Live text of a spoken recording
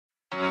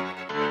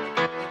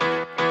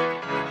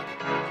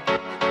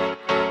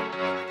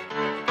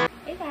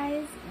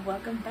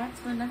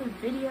another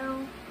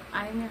video.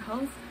 I am your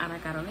host, Ana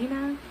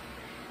Carolina,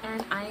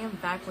 and I am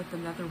back with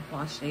another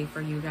wash day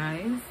for you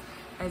guys.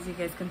 As you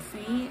guys can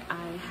see,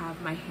 I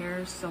have my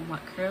hair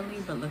somewhat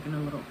curly but looking a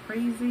little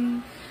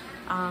crazy.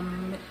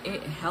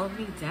 It held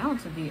me down,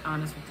 to be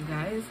honest with you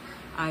guys.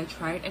 I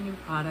tried a new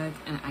product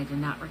and I did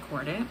not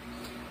record it.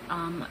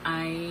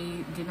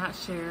 I did not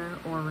share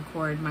or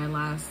record my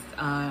last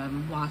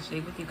wash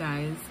day with you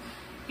guys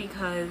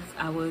because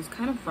I was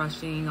kind of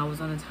rushing. I was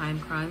on a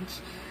time crunch.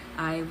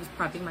 I was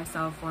prepping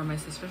myself for my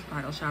sister's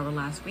bridal shower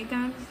last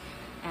weekend,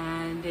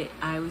 and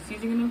I was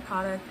using a new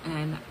product,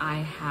 and I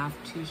have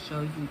to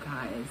show you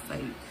guys.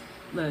 Like,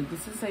 look,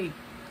 this is like,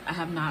 I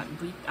have not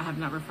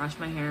refreshed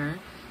my hair,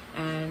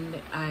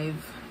 and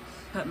I've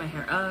put my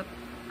hair up,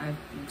 I've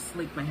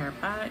sleeked my hair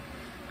back,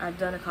 I've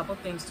done a couple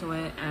things to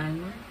it,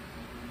 and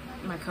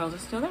my curls are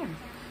still there.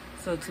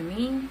 So to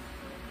me,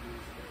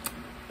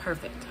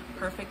 perfect.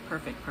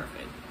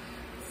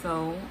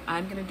 So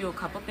I'm gonna do a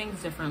couple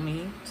things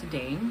differently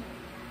today.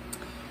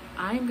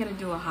 I'm gonna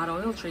do a hot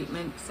oil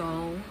treatment.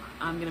 So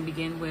I'm gonna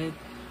begin with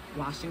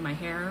washing my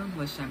hair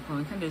with shampoo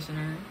and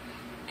conditioner,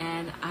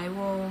 and I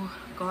will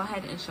go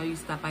ahead and show you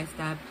step by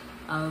step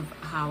of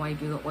how I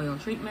do the oil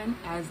treatment,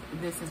 as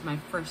this is my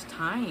first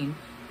time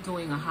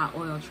doing a hot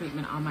oil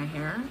treatment on my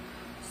hair.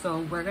 So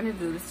we're gonna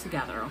do this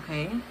together,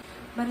 okay?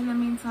 But in the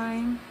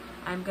meantime,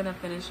 I'm gonna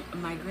finish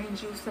my green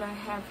juice that I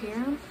have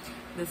here.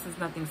 This is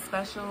nothing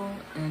special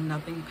and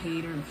nothing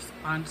paid or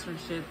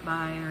sponsorship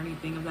by or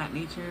anything of that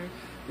nature.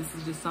 This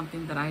is just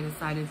something that I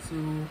decided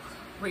to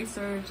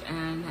research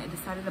and I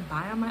decided to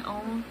buy on my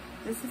own.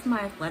 This is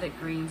my athletic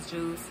greens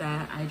juice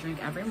that I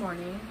drink every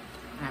morning.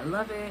 I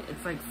love it.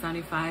 It's like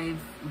 75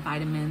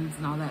 vitamins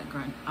and all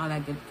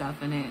that good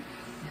stuff in it.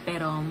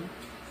 But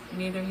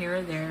neither here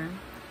or there.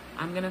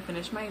 I'm gonna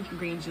finish my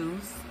green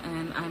juice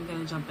and I'm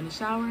gonna jump in the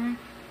shower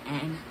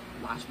and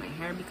wash my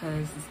hair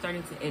because it's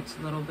starting to itch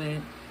a little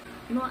bit.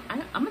 You know what,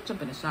 I'm gonna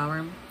jump in the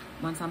shower.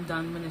 Once I'm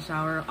done in the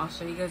shower, I'll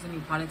show you guys the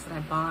new products that I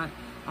bought.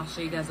 I'll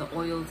show you guys the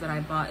oils that I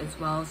bought as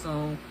well,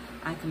 so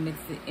I can mix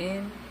it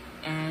in.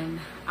 And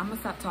I'm gonna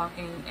stop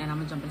talking and I'm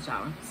gonna jump in the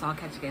shower. So I'll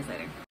catch you guys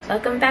later.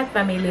 Welcome back,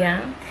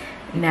 familia.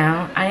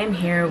 Now I am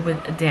here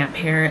with damp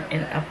hair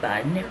in a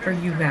bun for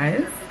you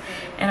guys,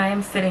 and I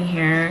am sitting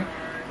here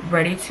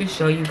ready to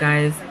show you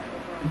guys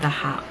the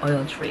hot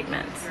oil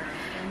treatment.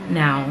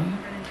 Now,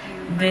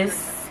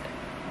 this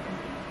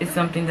is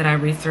something that I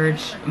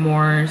researched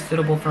more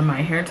suitable for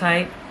my hair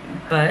type,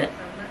 but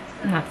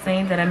I'm not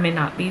saying that it may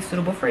not be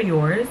suitable for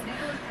yours.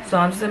 So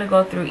I'm just gonna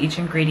go through each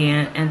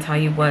ingredient and tell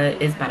you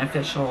what is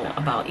beneficial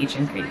about each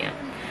ingredient.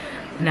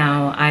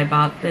 Now, I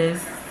bought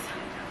this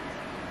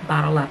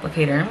bottle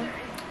applicator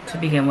to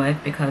begin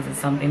with because it's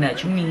something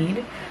that you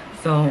need.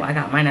 So I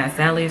got mine at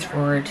Sally's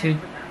for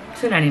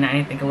 $2.99,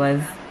 I think it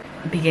was.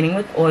 Beginning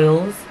with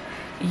oils,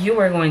 you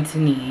are going to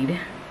need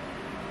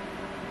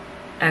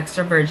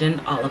extra virgin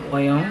olive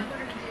oil.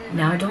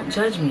 Now don't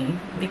judge me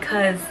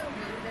because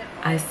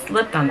I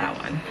slipped on that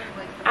one.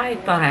 I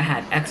thought I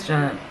had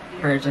extra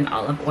virgin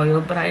olive oil,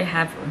 but I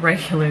have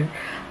regular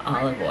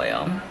olive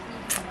oil.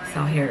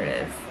 So here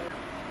it is.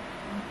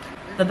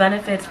 The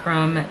benefits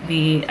from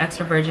the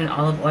extra virgin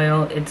olive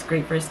oil: it's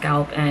great for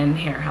scalp and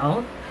hair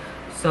health.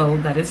 So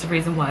that is the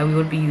reason why we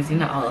would be using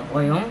the olive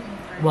oil.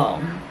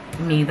 Well,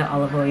 me, the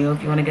olive oil.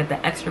 If you want to get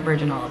the extra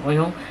virgin olive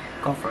oil,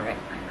 go for it.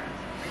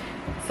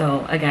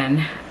 So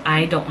again,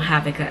 I don't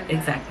have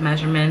exact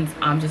measurements.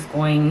 I'm just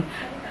going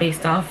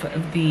based off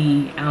of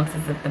the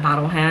ounces that the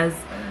bottle has,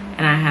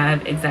 and I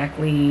have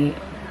exactly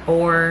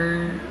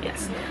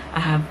I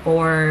have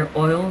 4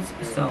 oils,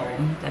 so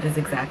that is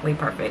exactly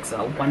perfect.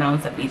 So 1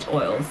 ounce of each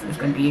oils is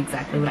going to be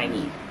exactly what I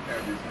need.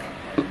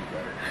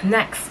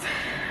 Next,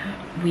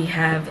 we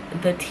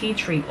have the tea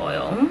tree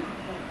oil.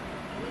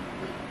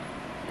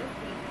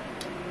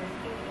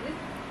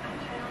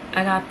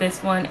 I got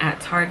this one at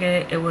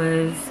Target. It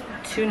was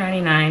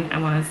 $2.99, I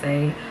want to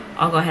say.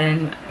 I'll go ahead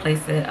and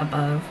place it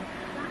above.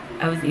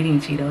 I was eating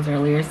Cheetos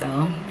earlier,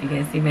 so if you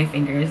guys see my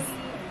fingers,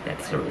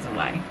 that's the reason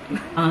why.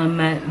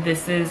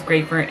 This is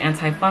great for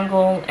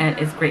antifungal and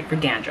it's great for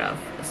dandruff.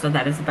 So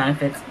that is the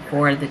benefits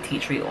for the tea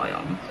tree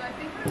oil.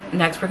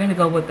 Next, we're going to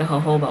go with the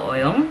jojoba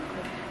oil.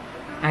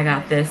 I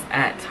got this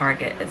at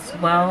Target as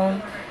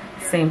well.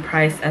 Same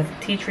price as the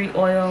tea tree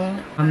oil.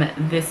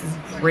 This is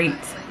great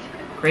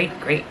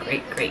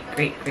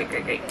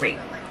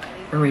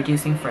for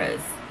reducing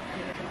frizz.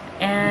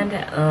 And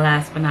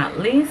last but not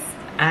least,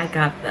 I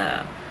got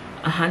the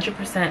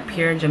 100%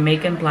 pure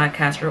Jamaican black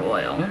castor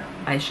oil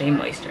by Shea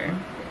Moisture.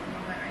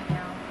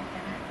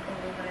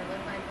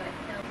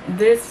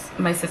 This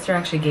my sister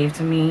actually gave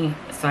to me,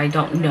 so I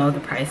don't know the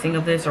pricing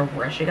of this or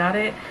where she got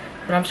it,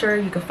 but I'm sure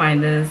you can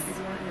find this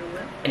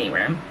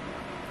anywhere.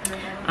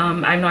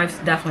 I know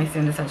I've definitely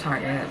seen this at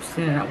Target, I've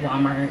seen it at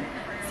Walmart,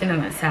 seen it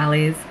at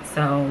Sally's.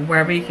 So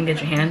wherever you can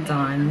get your hands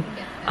on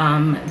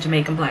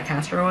Jamaican black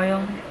castor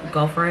oil,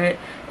 go for it.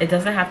 It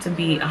doesn't have to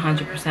be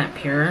 100%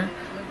 pure,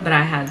 but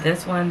I had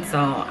this one, so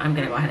I'm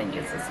gonna go ahead and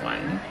use this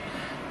one.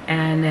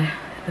 And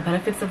the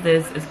benefits of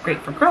this is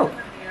great for growth.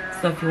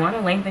 So if you want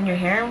to lengthen your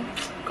hair,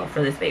 go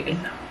for this baby.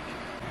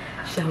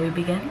 Shall we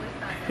begin?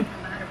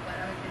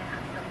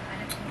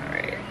 All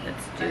right,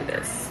 let's do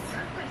this.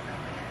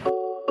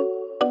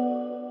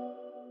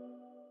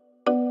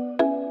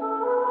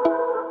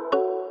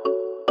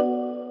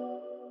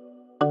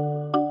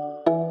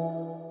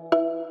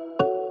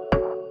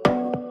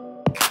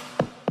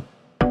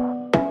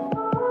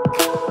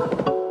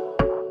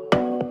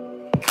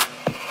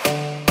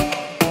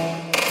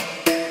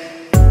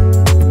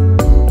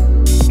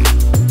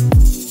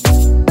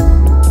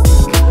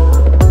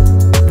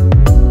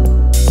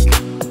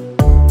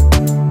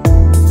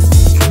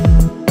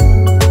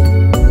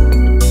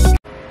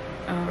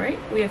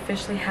 We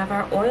officially have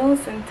our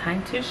oils and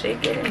time to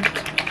shake it and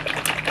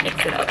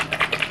mix it up.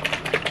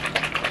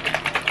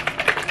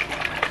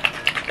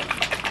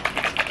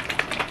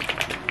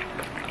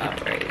 All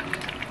right,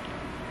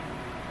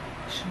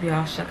 should be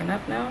all shucking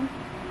up now.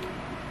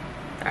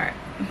 All right,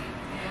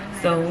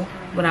 so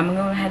what I'm gonna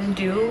go ahead and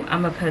do,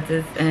 I'm gonna put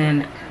this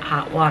in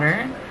hot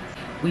water.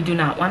 We do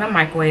not want to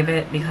microwave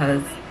it,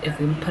 because if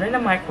we put it in a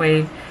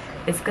microwave,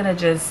 it's gonna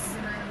just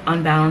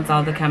unbalance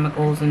all the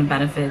chemicals and the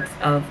benefits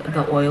of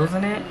the oils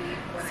in it.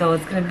 So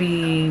it's gonna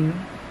be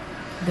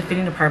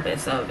defeating the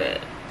purpose of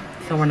it.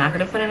 So we're not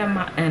gonna put it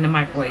in a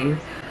microwave.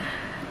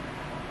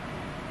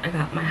 I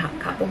got my hot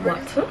cup of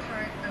water.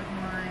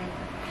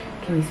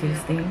 Can you see the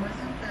steam?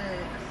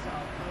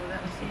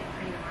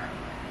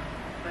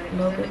 A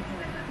little bit?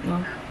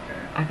 No,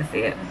 I can see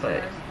it,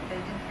 but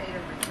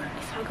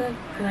it's all good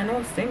because I know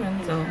it's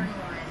steaming. So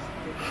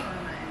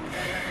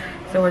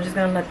we're just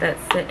gonna let that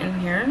sit in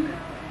here.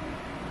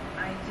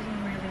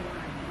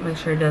 Make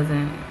sure it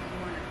doesn't.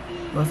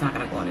 Well, it's not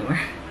gonna go anywhere.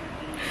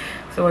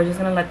 So we're just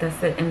gonna let that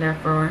sit in there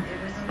for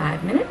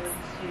 5 minutes.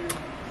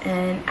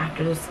 And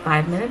after those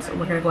 5 minutes,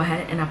 we're gonna go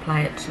ahead and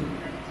apply it to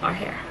our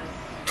hair.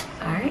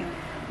 All right,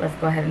 let's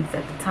go ahead and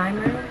set the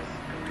timer.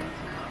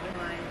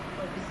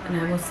 And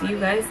I will see you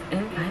guys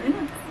in 5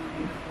 minutes.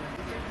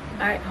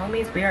 All right,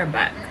 homies, we are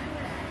back.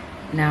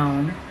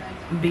 Now,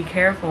 be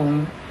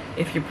careful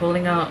if you're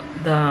pulling out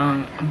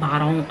the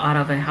bottle out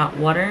of a hot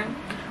water,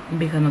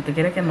 because no te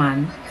quiere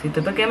quemar. Si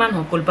tú te quemas,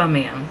 no culpa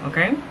mía,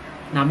 okay?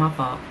 Not my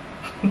fault.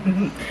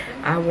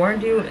 I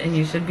warned you, and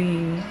you should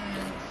be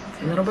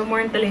a little bit more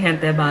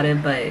inteligente about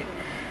it, but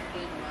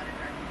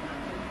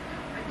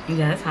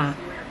yeah, it's hot.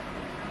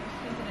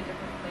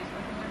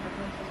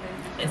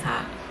 It's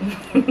hot.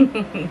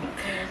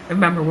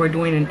 Remember, we're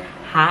doing a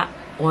hot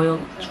oil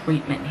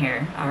treatment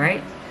here, all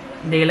right?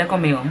 Dile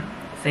conmigo.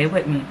 Say it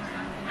with me.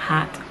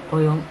 Hot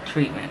oil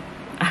treatment.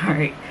 All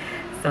right.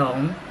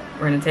 So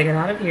we're gonna take it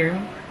out of here.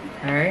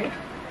 All right.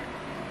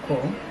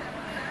 Cool.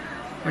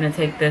 We're gonna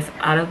take this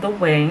out of the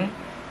way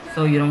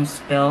so you don't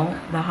spill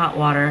the hot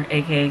water,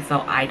 aka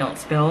so I don't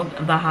spill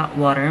the hot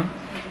water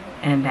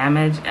and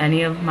damage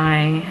any of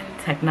my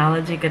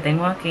technology que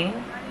tengo aquí,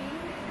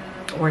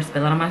 or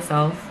spill it on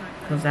myself,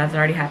 because that's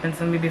already happened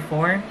to me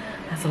before.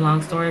 That's a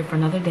long story for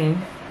another day.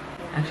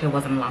 Actually, it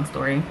wasn't a long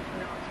story.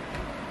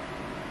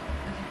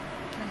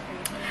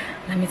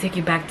 Let me take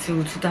you back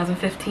to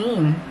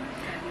 2015.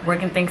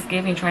 Working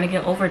Thanksgiving, trying to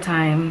get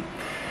overtime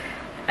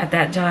at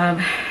that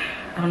job.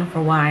 I don't know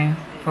for why.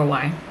 I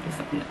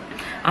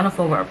don't know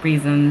for what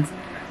reasons.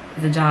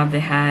 The job,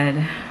 they had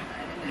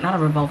not a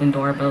revolving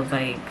door, but it was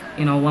like,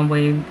 you know, one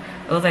way. It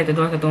was like the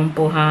door que tú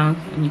empujas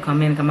and you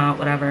come in, come out,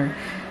 whatever.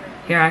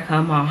 Here I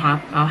come, all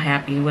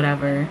happy,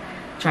 whatever,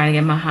 trying to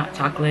get my hot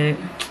chocolate.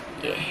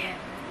 Yeah,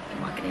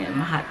 walking in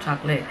my hot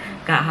chocolate,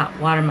 got hot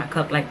water in my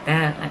cup like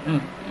that,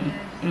 like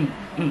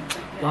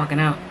walking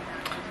out.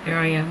 Here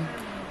I am,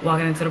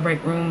 walking into the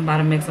break room, about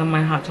to mix up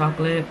my hot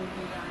chocolate,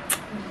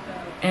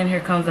 and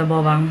here comes the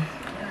boba,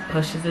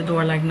 pushes the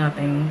door like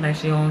nothing, like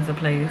she owns the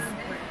place,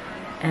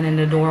 and then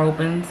the door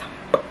opens,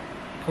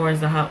 pours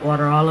the hot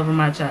water all over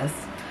my chest.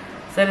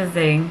 So to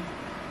say,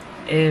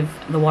 if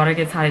the water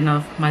gets hot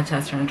enough, my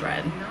chest turns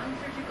red.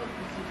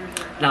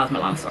 That was my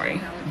long story,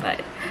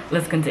 but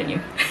let's continue.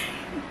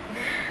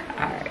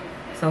 All right,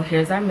 so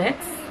here's our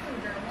mix,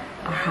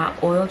 our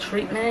hot oil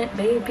treatment,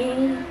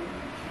 baby.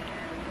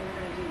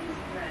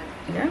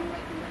 Yeah,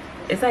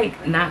 it's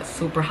like not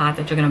super hot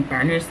that you're gonna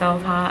burn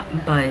yourself hot,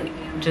 but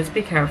just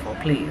be careful,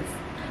 please.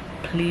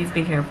 Please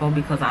be careful,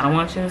 because I don't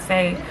want you to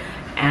say,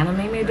 Anna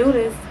made me do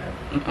this.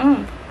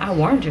 I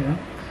warned you.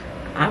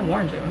 I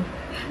warned you.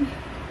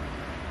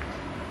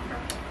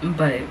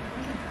 But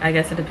I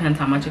guess it depends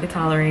how much you can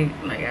tolerate.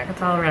 Like, I can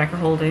tolerate, I can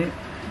hold it.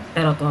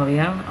 Pero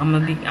todavía, I'm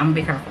gonna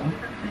be careful.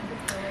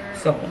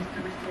 So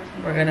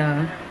we're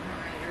gonna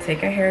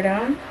take our hair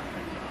down.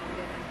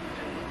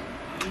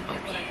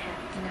 Okay.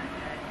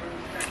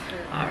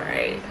 All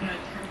right.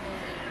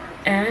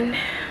 And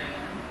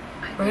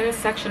we're gonna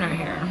section our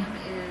hair.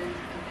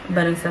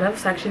 But instead of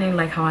sectioning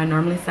like how I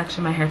normally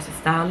section my hair to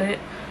style it,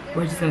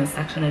 we're just gonna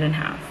section it in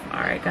half.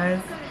 All right,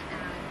 guys.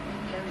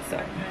 So.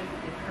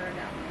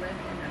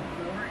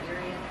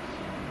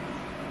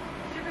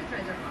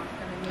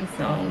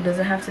 So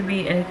doesn't have to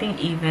be anything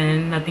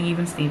even, nothing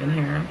even Steven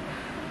here.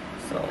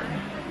 So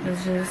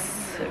let's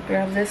just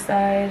grab this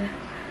side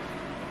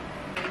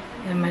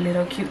and my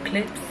little cute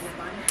clips.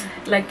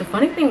 Like, the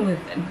funny thing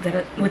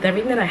with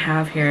everything that I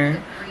have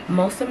here,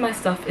 most of my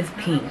stuff is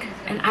pink,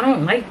 and I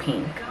don't like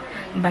pink,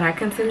 but I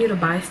continue to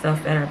buy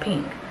stuff that are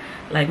pink.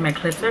 Like, my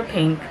clips are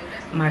pink,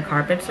 my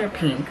carpets are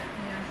pink,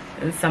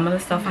 and some of the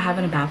stuff I have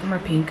in the bathroom are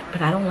pink,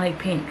 but I don't like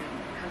pink.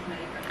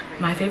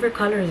 My favorite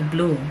color is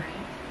blue,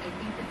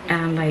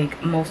 and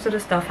like most of the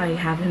stuff I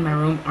have in my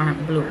room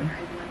aren't blue,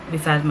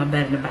 besides my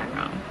bed in the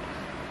background.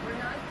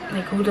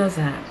 Like, who does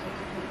that?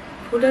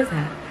 Who does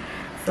that?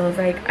 So it's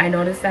like, I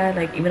noticed that,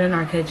 like, even in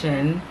our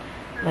kitchen,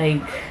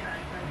 like,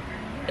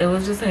 it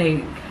was just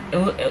like,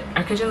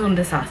 our kitchen's un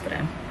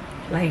desastre.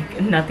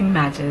 Like, nothing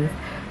matches.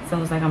 So I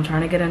was like, I'm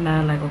trying to get in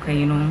that, like, okay,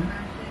 you know,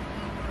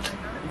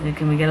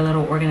 can we get a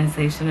little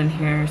organization in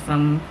here,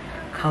 some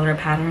color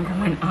pattern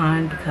going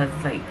on, because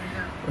like,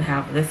 we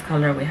have this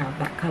color, we have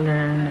that color,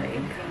 and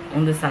like,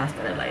 un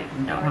desastre. Like,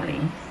 no,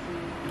 honey.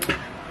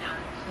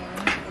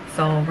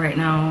 So right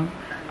now,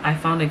 I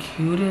found the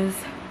cutest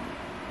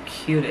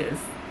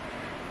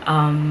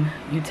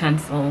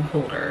utensil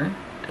holder,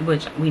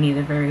 which we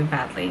needed very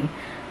badly,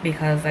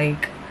 because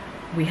like,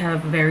 we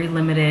have very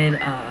limited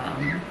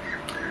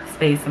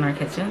space in our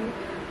kitchen.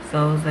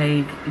 So it was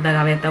like, the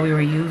gaveta we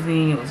were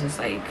using, it was just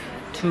like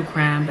too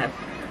cramped, that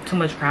too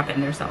much crap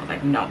in there. So I was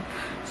like, no.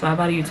 So I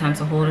bought a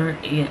utensil holder,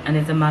 and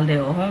it's a mal de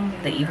ojo,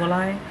 the evil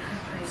eye.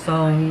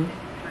 So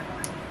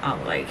I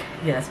was like,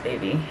 yes,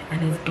 baby.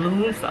 And it's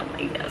blue, so I'm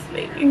like, yes,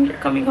 baby, you're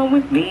coming home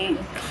with me.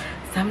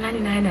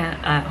 $7.99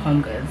 at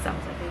Home Goods. I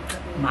was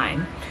like,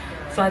 mine.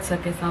 So I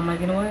took it. So I'm like,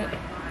 you know what?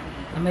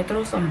 Let me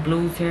throw some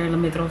blues here. Let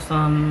me throw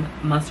some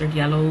mustard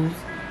yellows.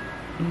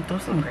 Let me throw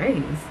some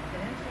grays.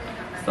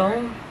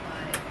 So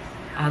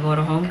I go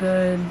to Home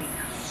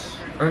Goods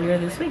earlier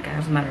this week,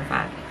 as a matter of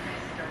fact,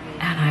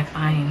 and I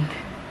find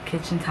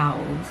kitchen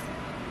towels,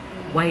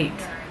 white,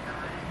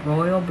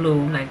 royal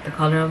blue, like the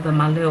color of the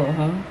mal de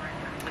ojo,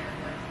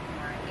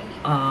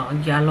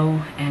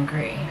 yellow and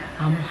gray.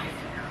 I'm like,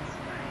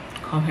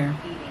 come here,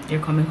 you're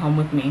coming home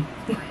with me.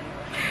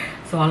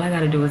 So all I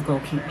gotta do is go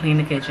clean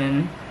the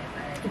kitchen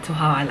to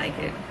how I like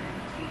it,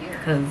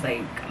 because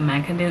like,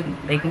 man can do,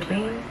 they can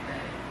clean,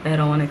 but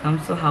when it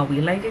comes to how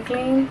we like it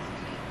clean,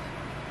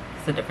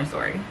 it's a different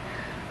story.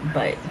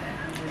 But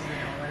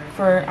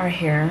for our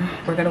hair,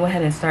 we're gonna go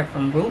ahead and start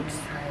from roots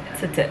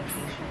to tips.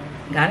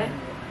 Got it?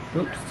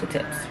 Roots to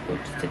tips,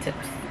 roots to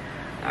tips.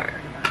 All right,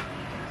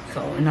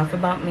 so enough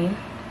about me.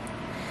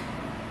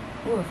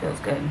 Oh, it feels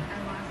good.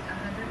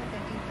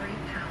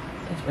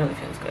 It really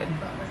feels good.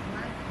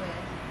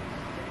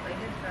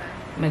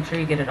 Make sure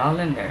you get it all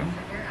in there.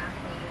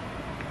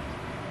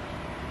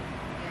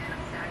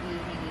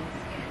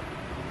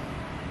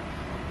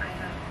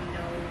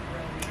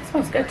 It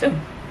smells good too.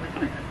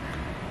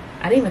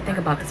 I didn't even think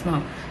about the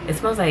smell. It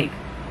smells like,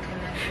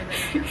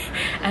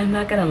 I'm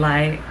not gonna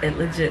lie, it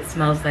legit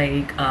smells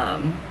like,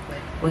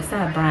 what's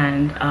that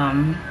brand?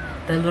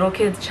 The little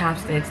kids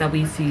chapsticks that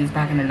we used to use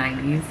back in the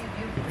 90s.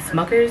 The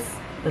Smuckers,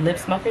 the lip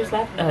Smuckers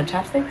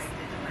chapsticks.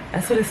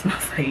 That's what it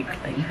smells like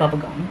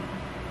bubblegum,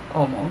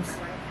 almost.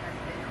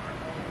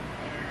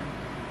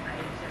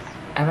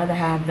 I'd rather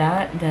have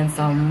that than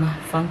some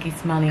funky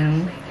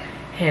smelling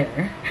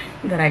hair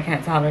that I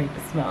can't tolerate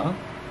the smell.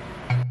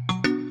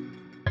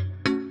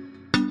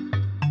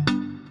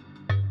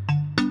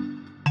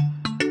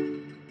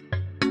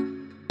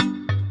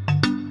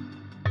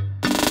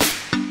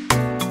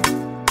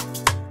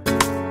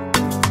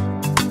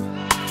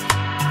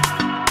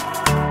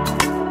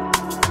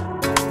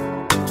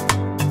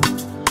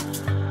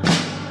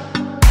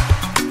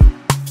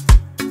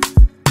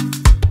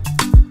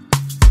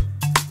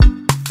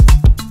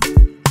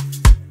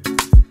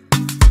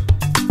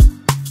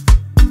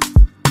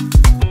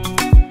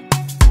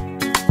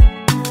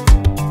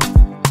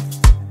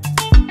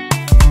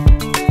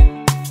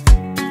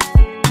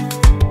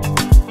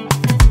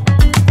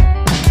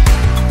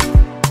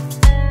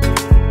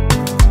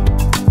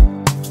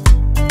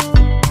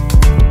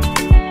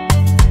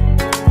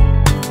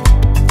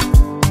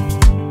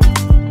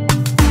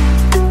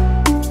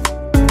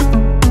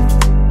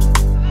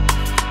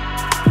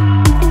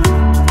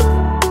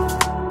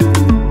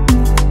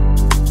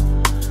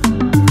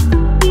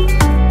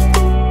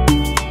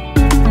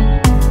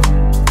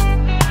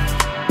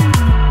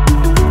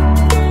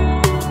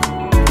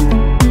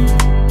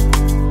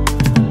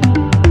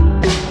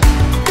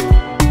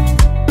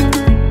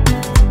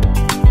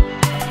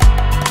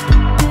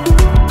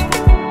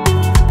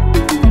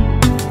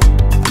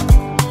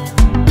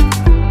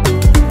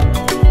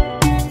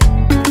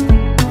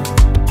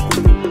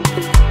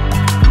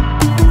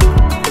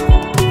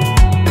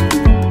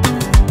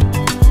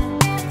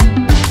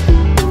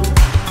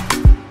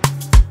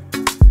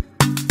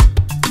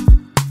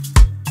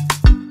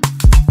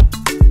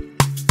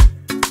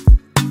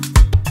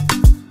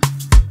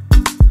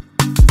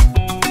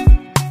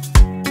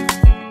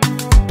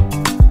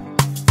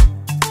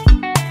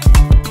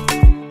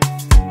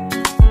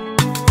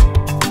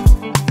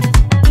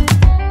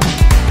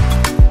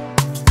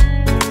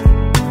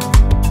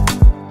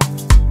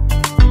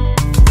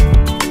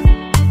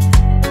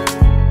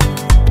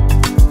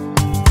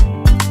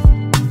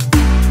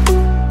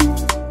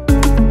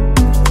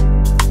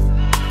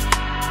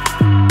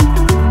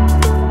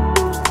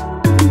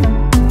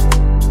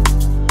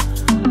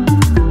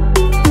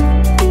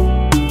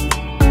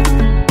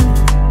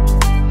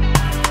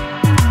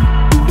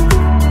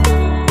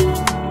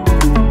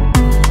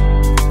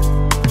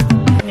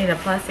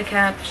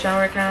 cap,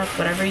 shower cap,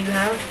 whatever you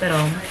have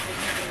that'll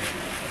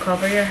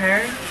cover your hair.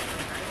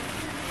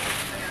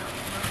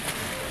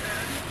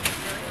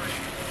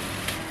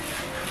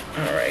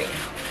 Alright.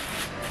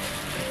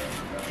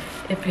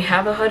 If you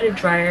have a hooded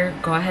dryer,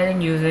 go ahead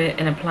and use it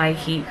and apply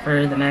heat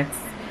for the next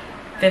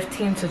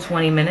 15 to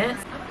 20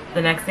 minutes.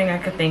 The next thing I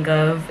could think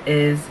of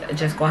is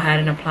just go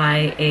ahead and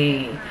apply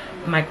a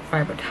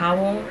microfiber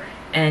towel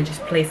and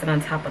just place it on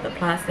top of the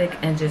plastic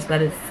and just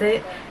let it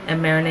sit and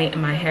marinate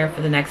in my hair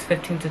for the next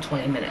 15 to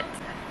 20 minutes.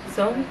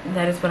 So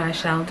that is what I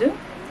shall do.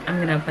 I'm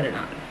gonna put it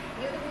on.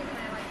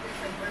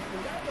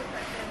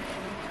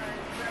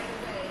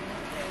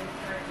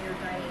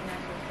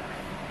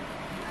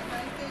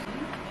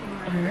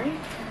 Alright,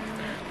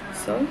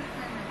 so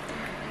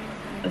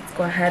let's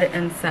go ahead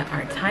and set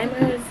our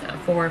timers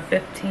for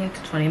 15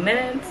 to 20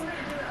 minutes.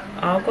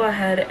 I'll go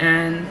ahead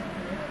and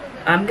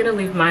I'm gonna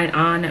leave mine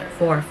on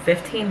for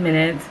 15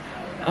 minutes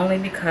only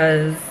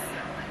because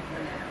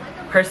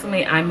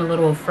personally I'm a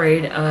little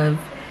afraid of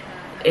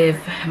if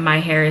my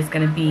hair is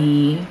gonna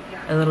be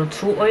a little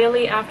too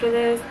oily after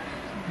this,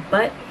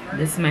 but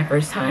this is my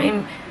first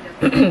time.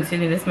 Excuse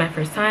me, this is my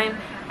first time.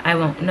 I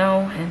won't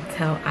know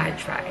until I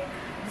try.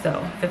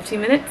 So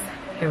 15 minutes,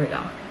 here we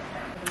go.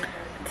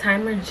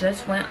 Timer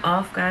just went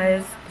off,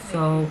 guys,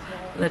 so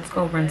let's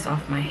go rinse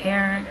off my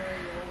hair.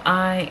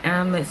 I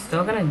am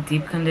still gonna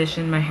deep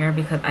condition my hair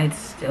because I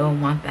still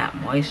want that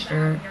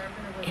moisture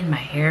in my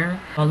hair.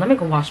 Well, let me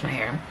go wash my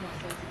hair,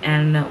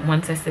 and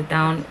once I sit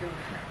down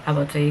I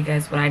will tell you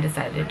guys what I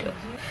decided to do.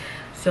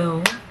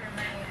 So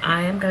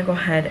I am gonna go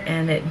ahead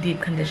and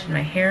deep condition my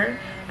hair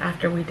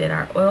after we did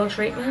our oil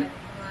treatment.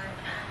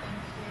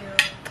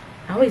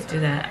 I always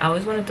do that. I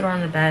always want to throw it on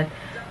the bed,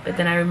 but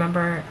then I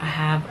remember I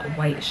have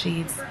white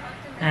sheets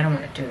and I don't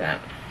want to do that.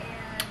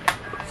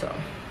 So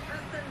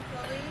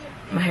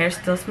my hair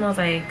still smells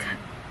like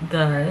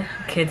the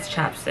kids'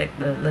 chapstick,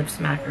 the lip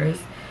smackers.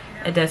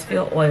 It does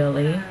feel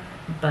oily,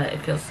 but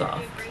it feels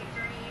soft.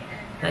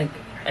 Like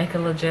I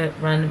can legit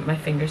run my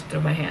fingers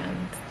through my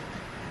hands.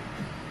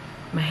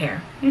 My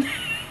hair.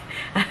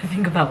 I have to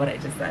think about what I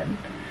just said.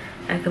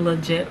 I can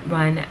legit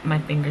run my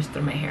fingers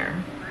through my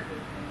hair,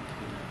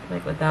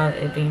 like without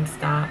it being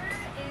stopped.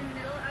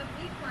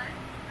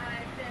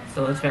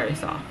 So it's very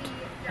soft.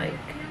 Like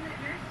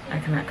I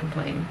cannot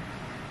complain.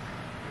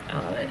 I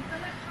love it.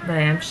 But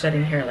I am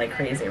shedding hair like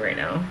crazy right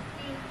now.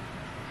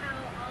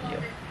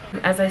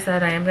 As I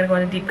said, I am gonna go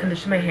in and deep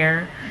condition my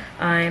hair.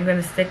 I am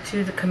gonna stick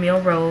to the Camille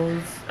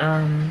Rose.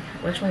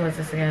 Which one was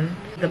this again?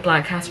 The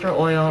black castor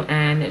oil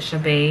and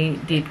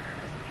Chebe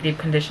deep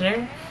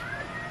conditioner.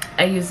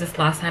 I used this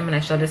last time and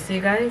I showed this to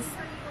you guys.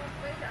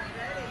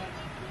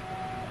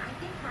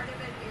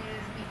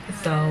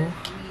 So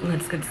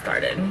let's get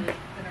started.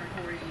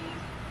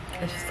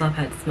 I just love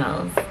how it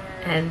smells,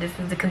 and this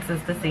is the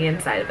consistency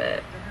inside of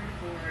it.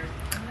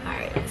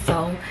 Alright,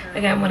 so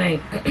again, when I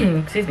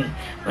excuse me,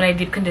 when I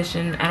deep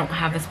condition, I don't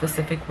have a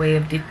specific way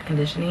of deep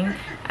conditioning.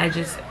 I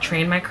just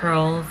train my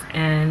curls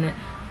and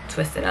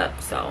twist it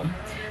up. So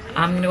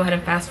I'm gonna go ahead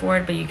and fast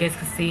forward, but you guys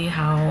can see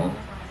how,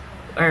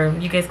 or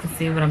you guys can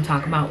see what I'm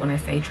talking about when I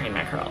say train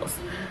my curls.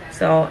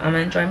 So I'm gonna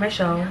enjoy my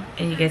show,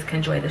 and you guys can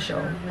enjoy the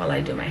show while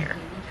I do my hair.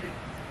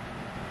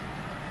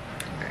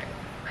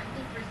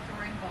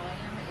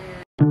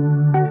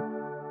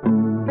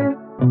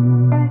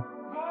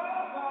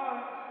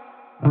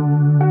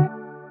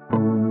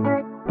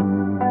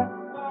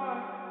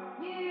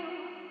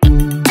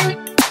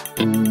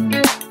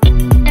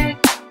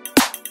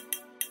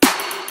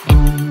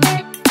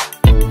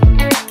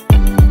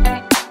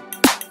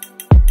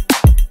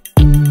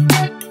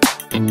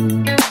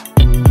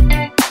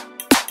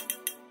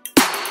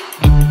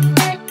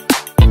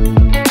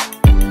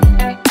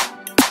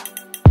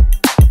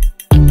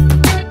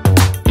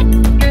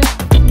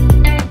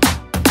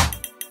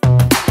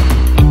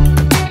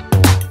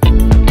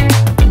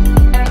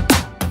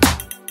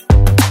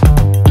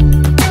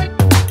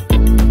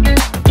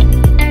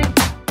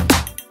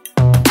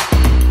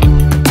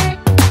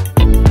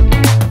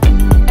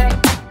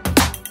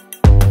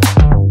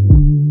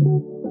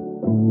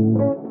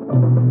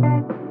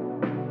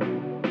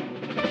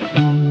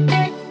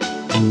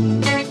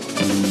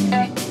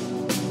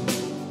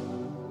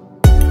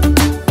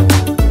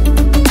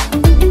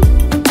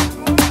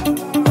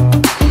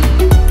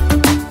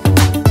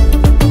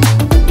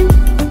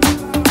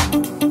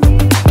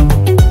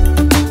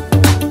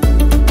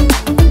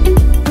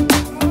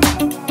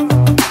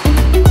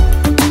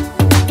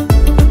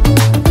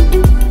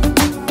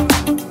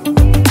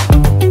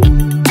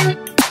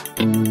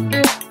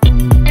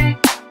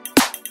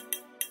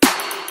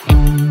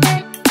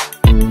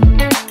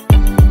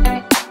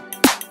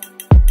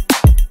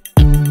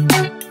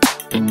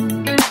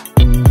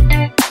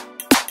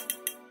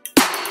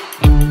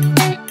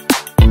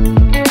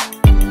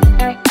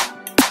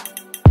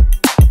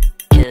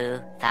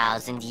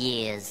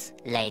 Years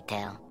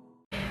later.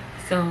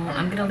 So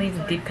I'm gonna leave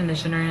the deep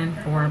conditioner in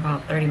for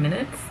about 30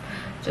 minutes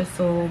just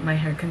so my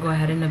hair can go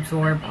ahead and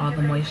absorb all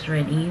the moisture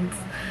it needs.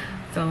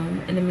 So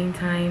in the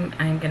meantime,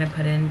 I'm gonna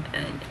put in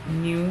a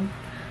new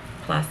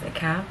plastic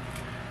cap,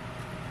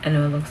 and it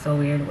would look so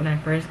weird. When I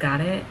first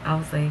got it, I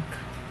was like,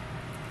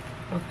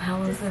 what the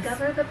hell is this?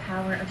 Discover the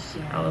power of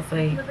sharing. I was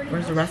like,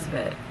 where's the rest of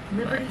it?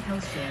 Liberty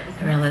Health Share is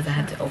I realized I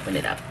had to open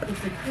it up.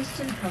 It's a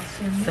Christian health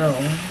share So,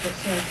 that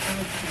shares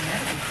eligible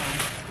medical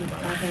costs with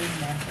other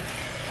members.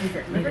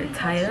 Visit need to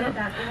tie it up.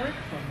 libertyhealthshare.org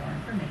for more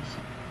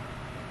information.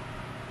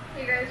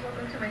 Hey guys,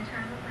 welcome to my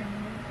channel. My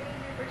name is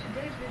Daisy. For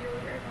today's video,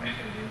 we are going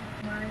to do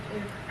mine.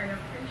 I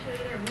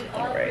appreciate it. We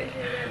all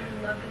appreciate it. We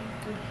love getting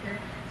food here.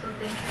 So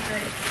thank you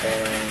guys.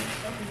 Okay,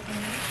 so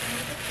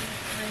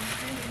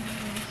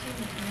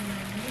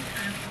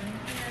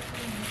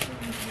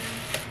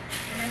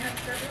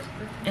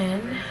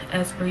and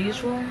as per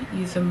usual,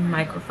 use a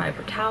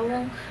microfiber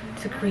towel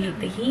to create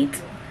the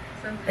heat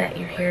that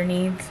your hair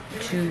needs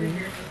to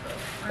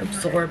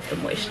absorb the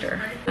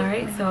moisture.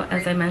 Alright, so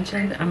as I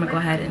mentioned, I'm gonna go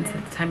ahead and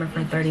set the timer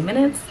for 30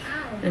 minutes.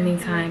 In the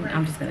meantime,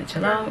 I'm just gonna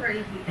chill out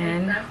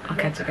and I'll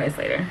catch you guys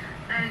later.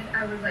 And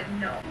I was like,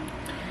 no.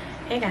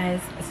 Hey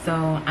guys,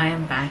 so I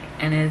am back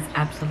and it's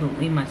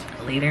absolutely much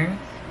later.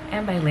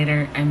 And by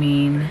later, I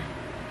mean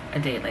a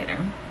day later.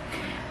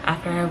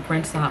 After I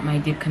rinsed out my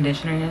deep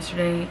conditioner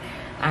yesterday,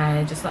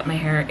 I just let my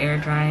hair air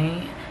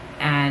dry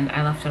and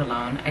I left it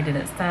alone. I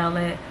didn't style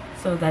it,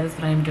 so that is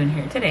what I'm doing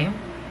here today.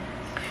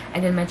 I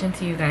did mention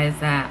to you guys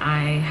that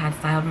I had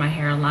styled my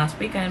hair last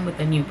weekend with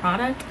a new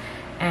product,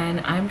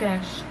 and I'm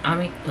gonna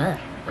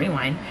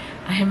rewind.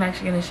 I am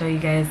actually gonna show you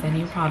guys the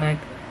new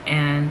product,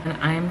 and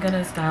I'm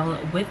gonna style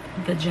it with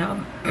the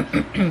gel.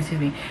 Excuse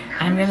me.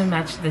 I'm gonna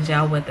match the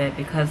gel with it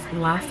because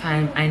last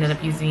time I ended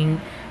up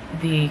using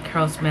the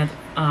Curlsmith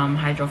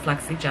Hydro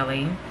Flexi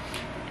Jelly,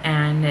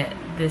 and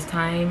this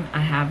time I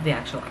have the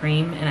actual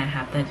cream and I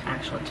have the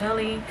actual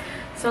jelly.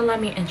 So let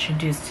me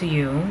introduce to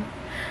you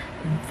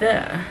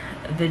the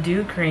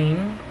Doux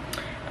cream.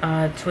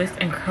 Twist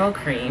and curl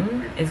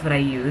cream is what I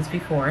used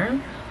before,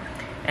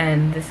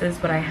 and this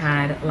is what I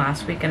had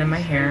last weekend in my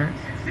hair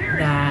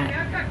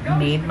that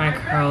made my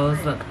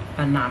curls look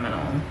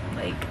phenomenal.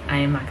 Like, I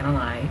am not gonna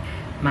lie,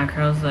 my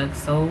curls look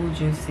so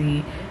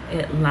juicy.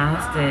 It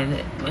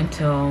lasted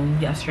until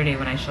yesterday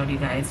when I showed you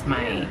guys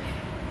my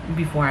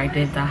before I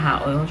did the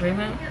hot oil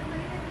treatment.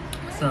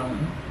 So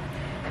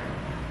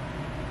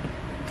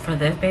for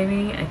this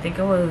baby, I think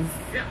it was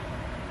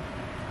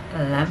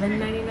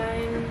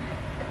 $11.99.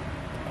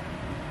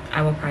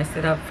 I will price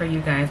it up for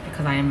you guys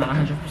because I am not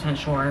 100%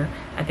 sure.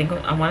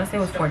 I want to say it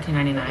was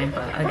 $14.99,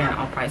 but again,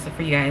 I'll price it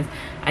for you guys.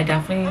 I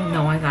definitely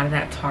know I got it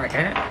at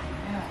Target.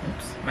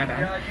 Oops, my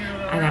bad.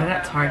 I got it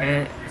at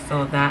Target,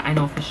 so that I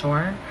know for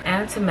sure.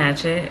 And to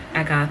match it,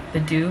 I got the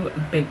Doux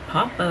Big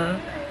Poppa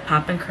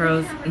Pop and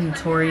Curls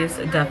Notorious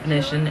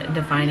Definition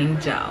Defining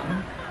Gel.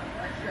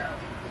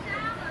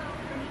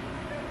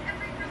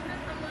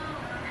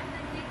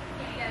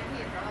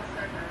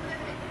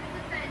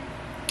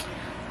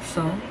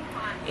 So,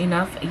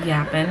 enough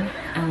yapping,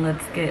 and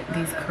let's get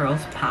these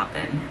curls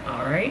popping.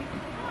 Alright?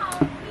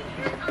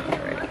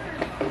 Alright.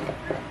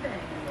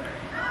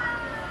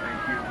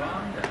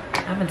 I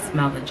haven't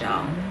smelled the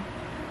gel.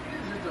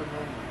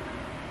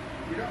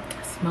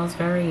 It smells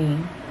very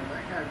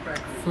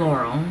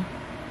floral.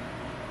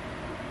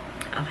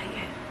 I like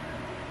it.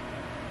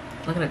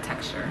 Look at the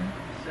texture.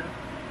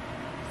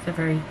 It's a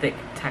very thick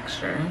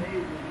texture.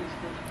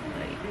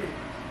 Like,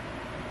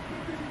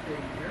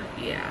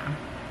 yeah.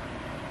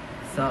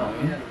 So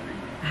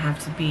I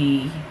have to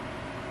be,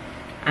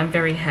 I'm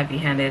very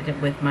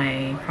heavy-handed with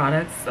my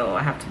products, so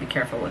I have to be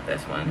careful with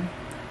this one.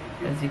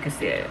 As you can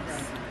see,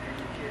 it's,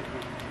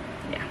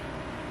 yeah,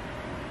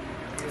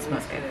 it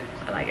smells good.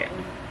 I like it.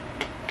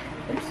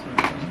 Oops.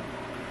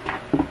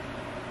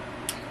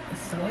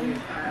 So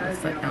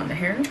let's let down the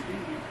hair.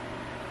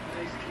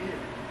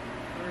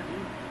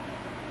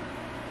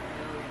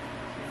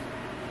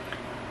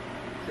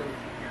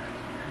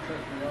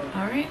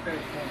 All right.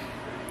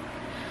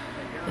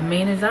 The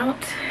mane is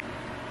out.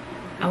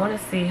 I want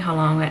to see how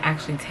long it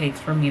actually takes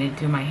for me to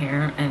do my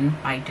hair,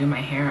 and by do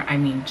my hair I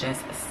mean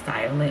just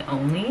style it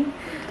only.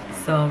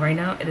 So right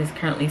now it is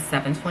currently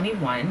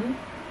 7:21.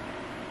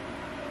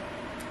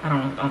 I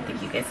don't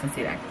think you guys can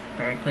see that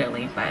very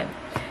clearly, but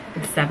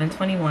it's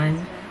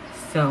 7:21.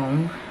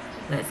 So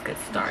let's get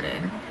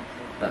started.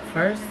 But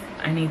first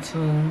I need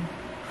to,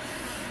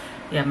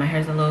 yeah, my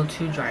hair's a little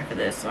too dry for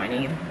this, so I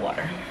need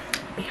water.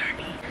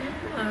 BRB.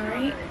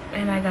 Alright,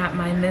 and I got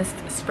my mist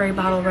spray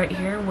bottle right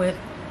here with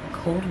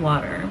cold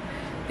water,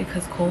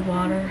 because cold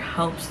water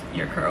helps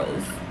your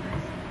curls.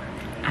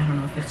 I don't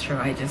know if it's true,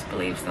 I just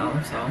believe so,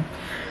 so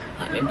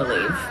let me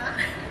believe.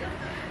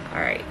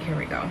 Alright, here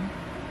we go.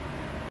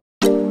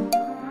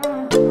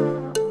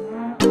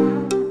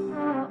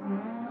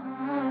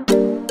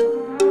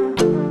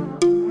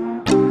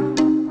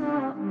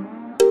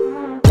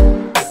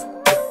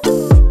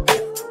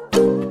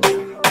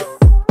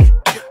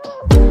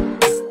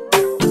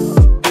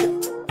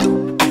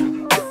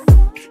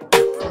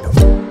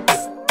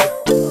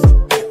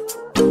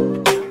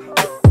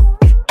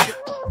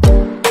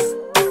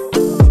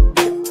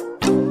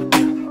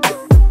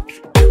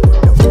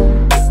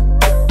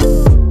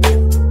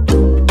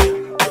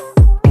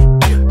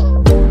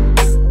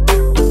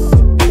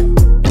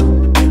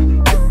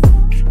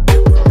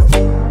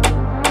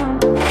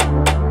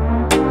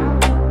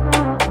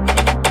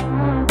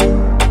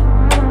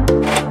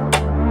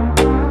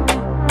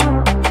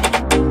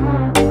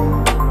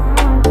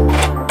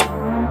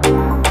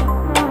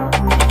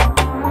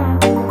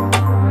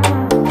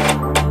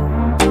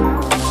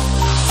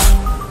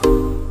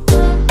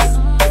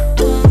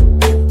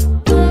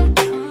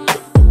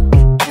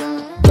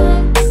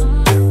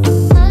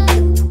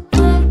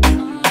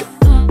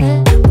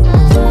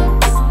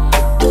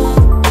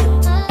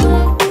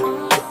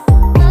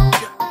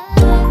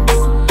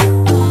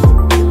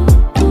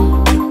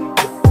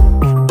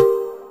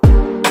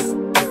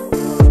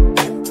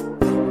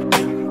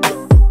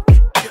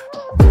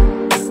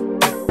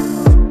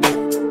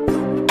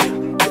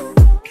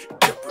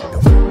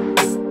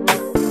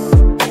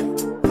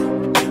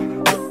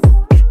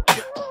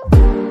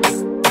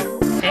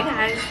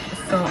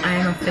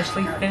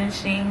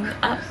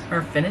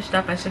 finished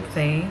up, I should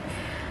say.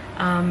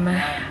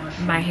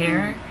 My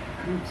hair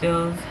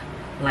feels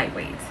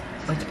lightweight,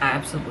 which I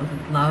absolutely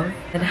love.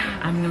 And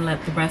I'm gonna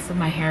let the rest of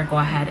my hair go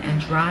ahead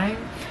and dry.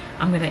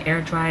 I'm gonna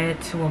air dry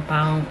it to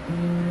about,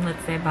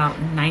 let's say about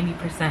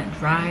 90%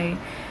 dry.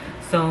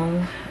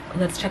 So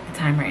let's check the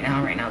time right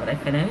now that I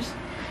finished.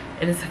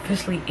 It is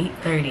officially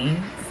 8:30,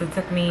 so it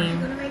took me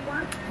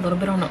a little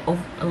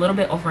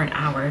bit over an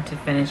hour to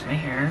finish my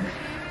hair,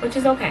 which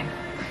is okay.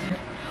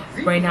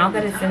 Right now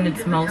that it's in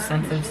its most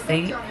sensitive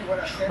state,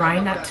 try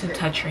not to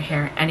touch your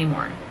hair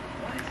anymore.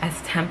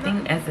 As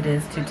tempting as it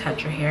is to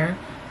touch your hair,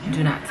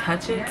 do not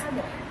touch it.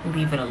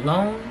 Leave it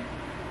alone.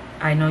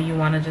 I know you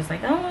want to just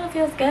like, oh, it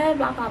feels good,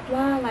 blah blah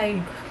blah, like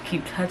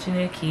keep touching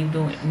it, keep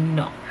doing it.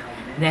 No,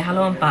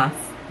 déjalo en paz.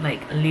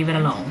 Like, leave it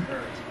alone.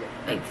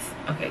 Like,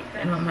 okay,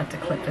 and I'm gonna have to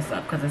clip this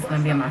up because it's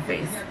gonna be on my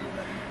face.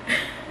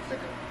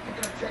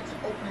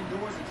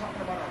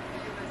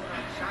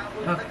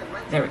 Okay,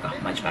 there we go,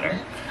 much better.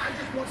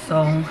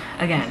 So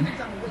again,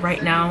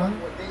 right now,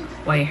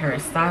 while your hair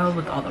is styled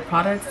with all the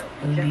products,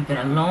 leave it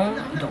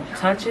alone. Don't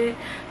touch it,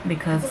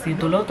 because si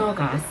tú lo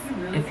tocas,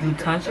 if you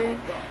touch it,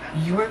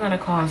 you are gonna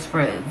cause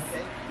frizz.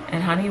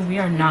 And honey, we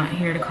are not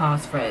here to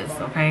cause frizz,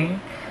 okay?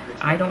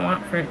 I don't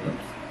want frizz.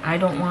 I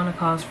don't want to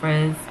cause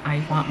frizz.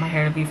 I want my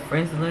hair to be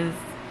frizzless.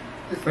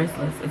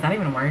 Frizzless, is that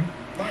even a word?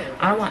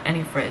 I don't want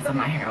any frizz in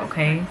my hair,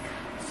 okay?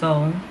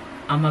 So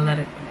I'm gonna let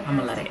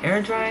it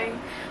air dry.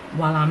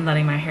 While I'm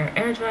letting my hair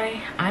air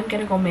dry, I'm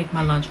gonna go make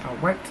my lunch for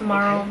work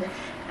tomorrow,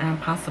 and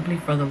possibly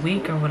for the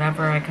week or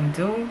whatever I can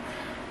do.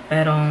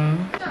 But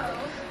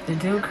the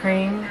Doux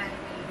cream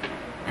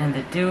and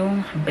the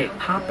Doux Big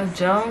Poppa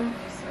gel,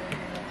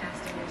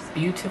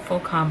 beautiful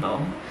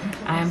combo.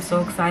 I am so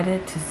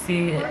excited to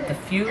see it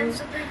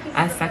diffuse.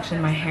 I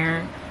sectioned my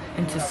hair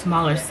into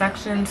smaller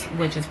sections,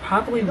 which is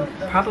probably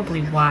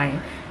why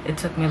it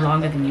took me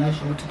longer than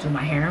usual to do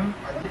my hair.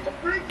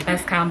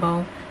 Best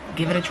combo,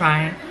 give it a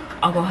try.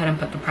 I'll go ahead and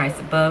put the price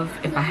above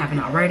if I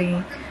haven't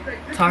already.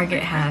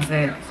 Target has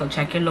it, so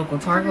check your local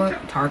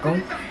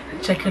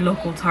check your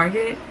local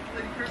Target,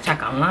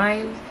 check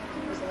online,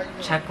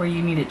 check where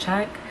you need to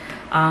check.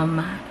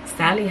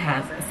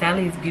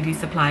 Sally's Beauty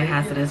Supply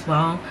has it as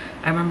well.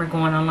 I remember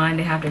going online,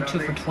 they have their 2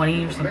 for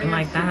 $20 or something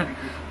like that.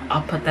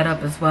 I'll put that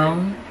up as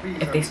well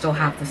if they still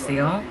have the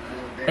sale.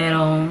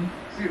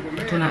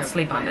 But do not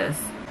sleep on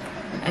this.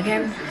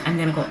 Again, I'm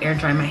gonna go air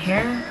dry my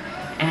hair,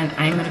 and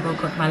I'm gonna go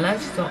cook my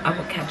lunch. So I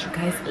will catch you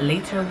guys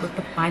later with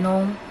the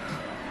final.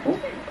 Ooh,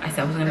 I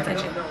said I was gonna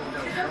touch it.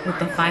 With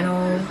the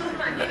final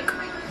look.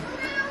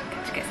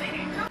 Catch you guys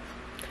later.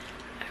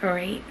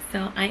 Alright,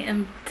 so I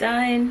am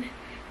done.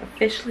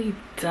 Officially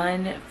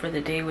done for the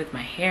day with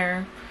my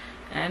hair,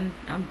 and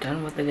I'm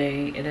done with the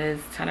day. It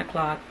is 10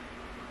 o'clock,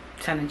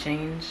 10 and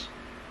change.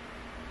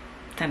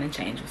 It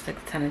was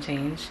 10 and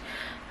change.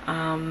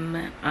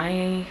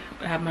 I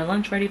have my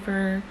lunch ready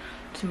for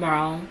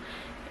tomorrow,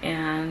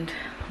 and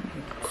let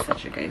me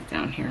set you guys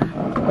down here.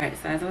 Alright,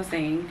 so as I was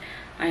saying,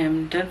 I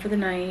am done for the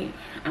night.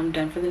 I'm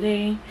done for the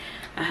day.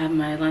 I have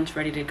my lunch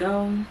ready to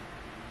go.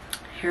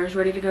 Hair is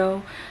ready to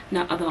go.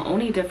 Now, the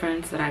only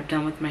difference that I've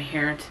done with my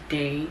hair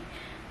today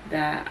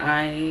that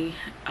I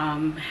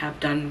have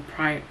done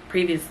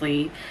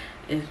previously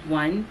is,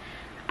 one,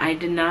 I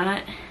did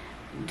not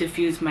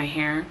diffuse my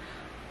hair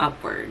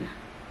upward.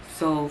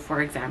 So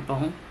for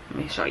example, let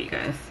me show you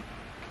guys.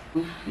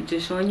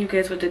 Just showing you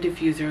guys with the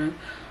diffuser.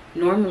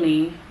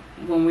 Normally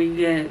when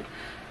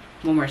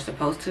we're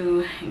supposed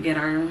to get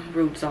our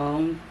roots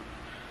all,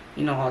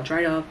 you know, all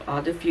dried up,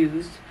 all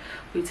diffused,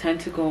 we tend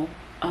to go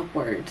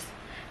upwards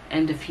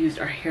and diffuse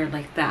our hair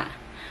like that.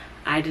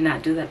 I did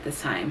not do that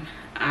this time.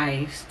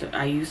 I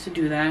used to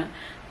do that,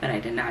 but I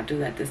did not do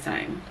that this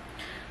time.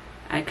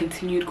 I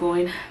continued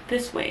going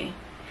this way.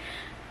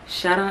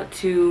 Shout out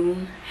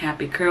to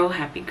Happy Girl,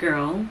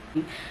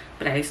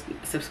 but I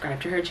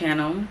subscribed to her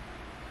channel,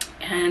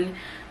 and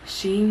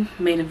she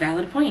made a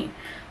valid point.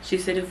 She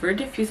said if we're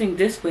diffusing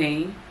this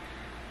way,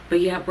 but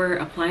yet we're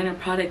applying our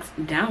products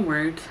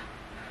downwards,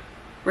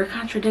 we're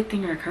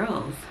contradicting our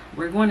curls.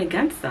 We're going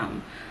against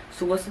them.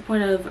 So what's the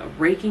point of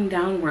raking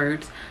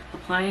downwards,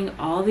 applying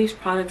all these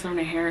products on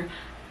our hair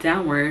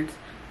downwards,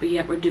 but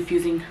yet we're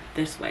diffusing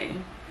this way?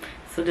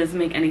 So it doesn't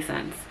make any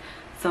sense.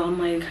 So I'm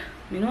like,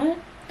 you know what?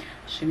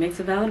 She makes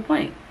a valid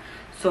point.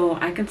 So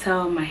I can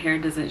tell my hair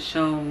doesn't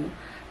show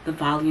the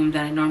volume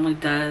that it normally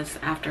does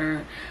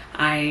after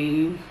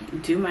I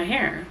do my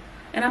hair,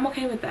 and I'm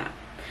okay with that.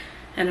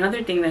 And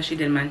another thing that she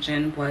did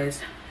mention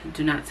was,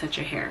 do not touch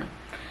your hair.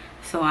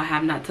 So I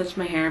have not touched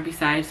my hair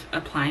besides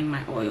applying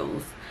my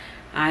oils.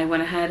 I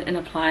went ahead and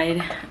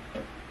applied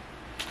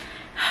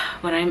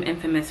what I'm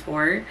infamous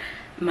for,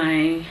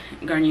 my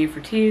Garnier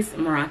Fructis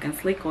Moroccan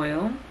Sleek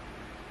Oil.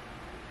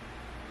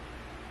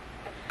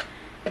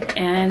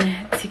 And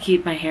to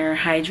keep my hair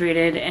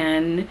hydrated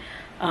and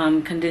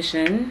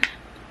conditioned,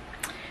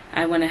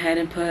 I went ahead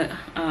and put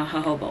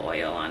jojoba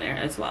oil on there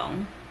as well.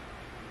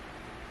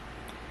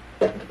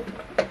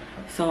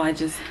 So I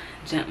just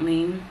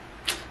gently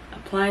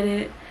applied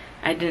it.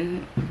 I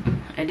didn't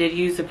I did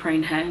use the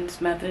praying hands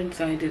method,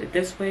 so I did it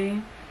this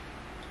way.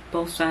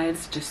 Both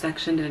sides just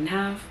sectioned it in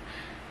half,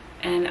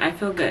 and I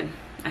feel good.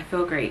 I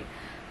feel great.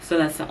 So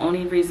that's the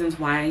only reasons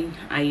why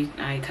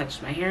I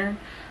touched my hair.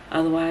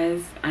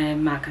 Otherwise, I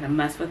am not gonna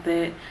mess with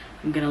it.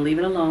 I'm gonna leave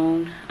it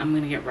alone. I'm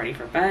gonna get ready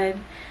for bed.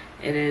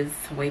 It is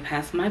way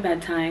past my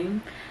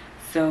bedtime.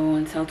 So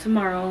until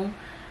tomorrow.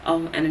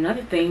 Oh, and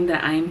another thing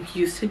that I'm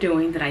used to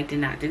doing that I did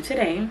not do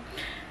today,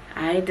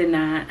 I did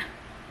not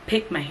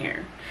pick my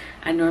hair.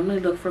 I normally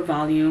look for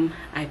volume.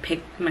 I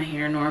pick my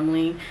hair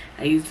normally.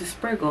 I use the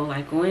Spriggle.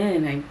 I go in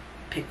and I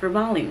pick for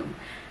volume.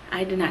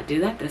 I did not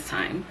do that this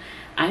time.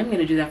 I'm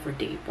gonna do that for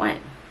day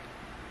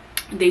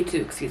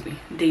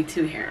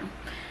 2 hair.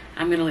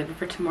 I'm gonna leave it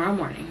for tomorrow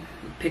morning.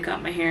 Pick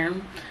up my hair,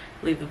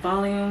 leave the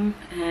volume,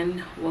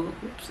 and well,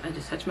 oops, I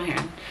just touched my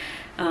hair.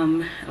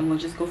 And we'll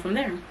just go from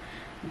there.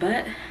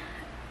 But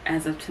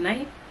as of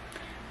tonight,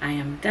 I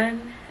am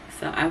done.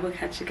 So I will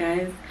catch you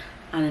guys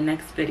on the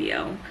next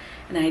video.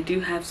 And I do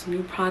have some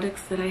new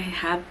products that I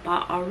have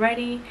bought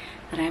already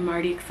that I'm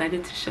already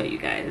excited to show you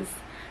guys.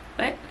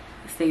 But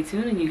stay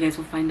tuned and you guys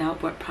will find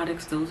out what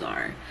products those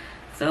are.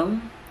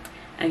 So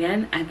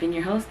again, I've been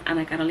your host,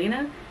 Ana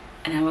Carolina,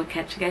 and I will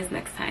catch you guys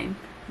next time.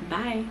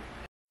 Bye.